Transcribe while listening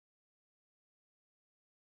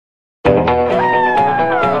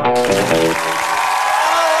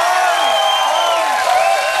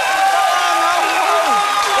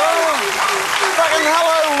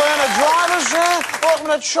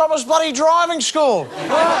Chopper's bloody driving school.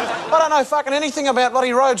 I don't know fucking anything about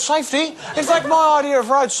bloody road safety. In fact, my idea of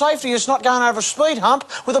road safety is not going over a speed hump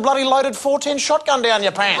with a bloody loaded 410 shotgun down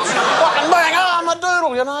your pants. Fucking bang, I'm a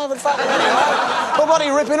doodle, you know, but fucking anyway. We'll bloody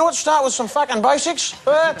rip into it, start with some fucking basics.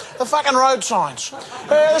 The fucking road signs.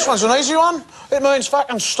 This one's an easy one. It means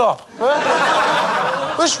fucking stop.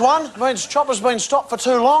 This one means Chopper's been stopped for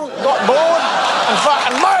too long, got bored, and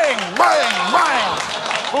fucking bang, bang, bang.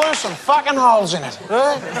 Blew some fucking holes in it.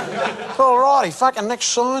 Alrighty, fucking next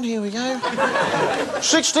sign, here we go.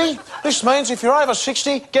 60. This means if you're over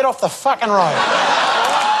 60, get off the fucking road.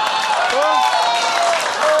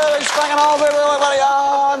 These fucking old people are bloody,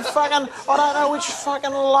 I'm fucking, I don't know which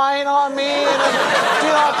fucking lane I'm in.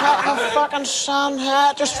 Did I cut my fucking sun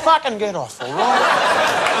hat? Just fucking get off, alright?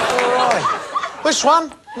 Alrighty. This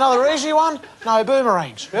one, another easy one, no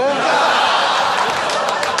boomerangs.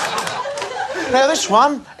 Now, this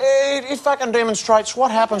one, it fucking demonstrates what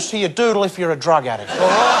happens to your doodle if you're a drug addict, all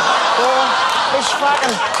right?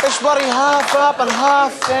 It's bloody half up and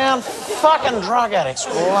half down fucking drug addicts,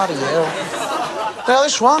 bloody hell. Now,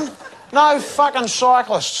 this one, no fucking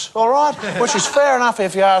cyclists, all right? Which is fair enough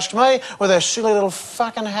if you ask me, with their silly little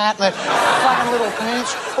fucking hat and their fucking little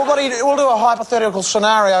pants. Well, we'll do a hypothetical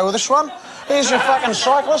scenario with this one. Here's your fucking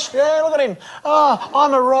cyclist. Yeah, look at him. Oh,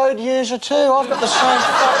 I'm a road user too. I've got the same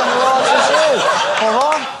fucking rights as you. All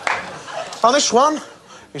right? Now, this one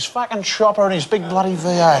is fucking Chopper and his big bloody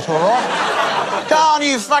V8, all right? Go on,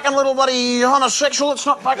 you fucking little bloody homosexual. It's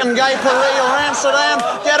not fucking Gay Paris or Amsterdam.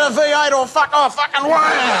 Get a V8 or fuck off. Fucking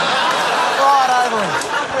wham! Right over him.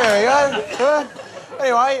 There we go.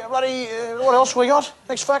 Anyway, bloody, what else we got?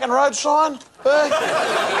 Next fucking road sign.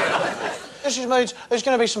 This means there's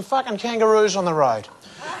going to be some fucking kangaroos on the road.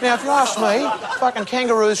 Now, if you ask me, fucking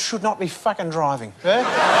kangaroos should not be fucking driving.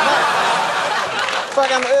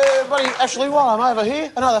 Fucking, buddy, actually, while I'm over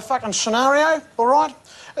here, another fucking scenario, all right?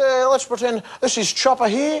 Let's pretend this is Chopper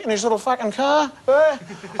here in his little fucking car.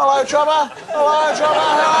 Hello, Chopper. Hello, Chopper.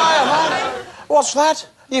 How are you, mate? What's that?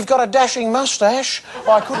 You've got a dashing moustache.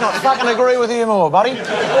 I could not fucking agree with you more, buddy. All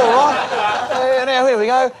right. Now, here we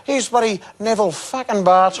go. Here's bloody Neville fucking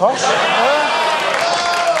Bartos.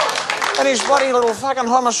 And his bloody little fucking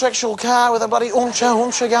homosexual car with a bloody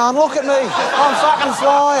uncha going. Look at me. I'm fucking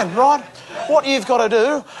flying, right? What you've got to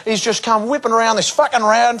do is just come whipping around this fucking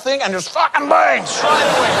round thing and just fucking bang straight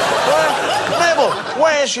away. Neville,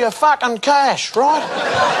 where's your fucking cash, right?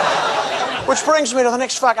 Which brings me to the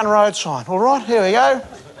next fucking road sign, all right? Here we go.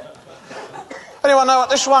 Anyone know what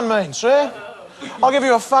this one means, eh? I'll give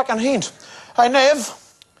you a fucking hint. Hey, Nev,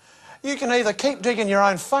 you can either keep digging your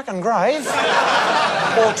own fucking grave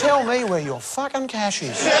or tell me where your fucking cash is.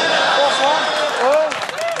 What's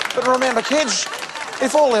that? But remember, kids,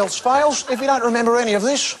 if all else fails, if you don't remember any of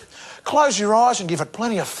this, close your eyes and give it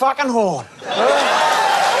plenty of fucking horn.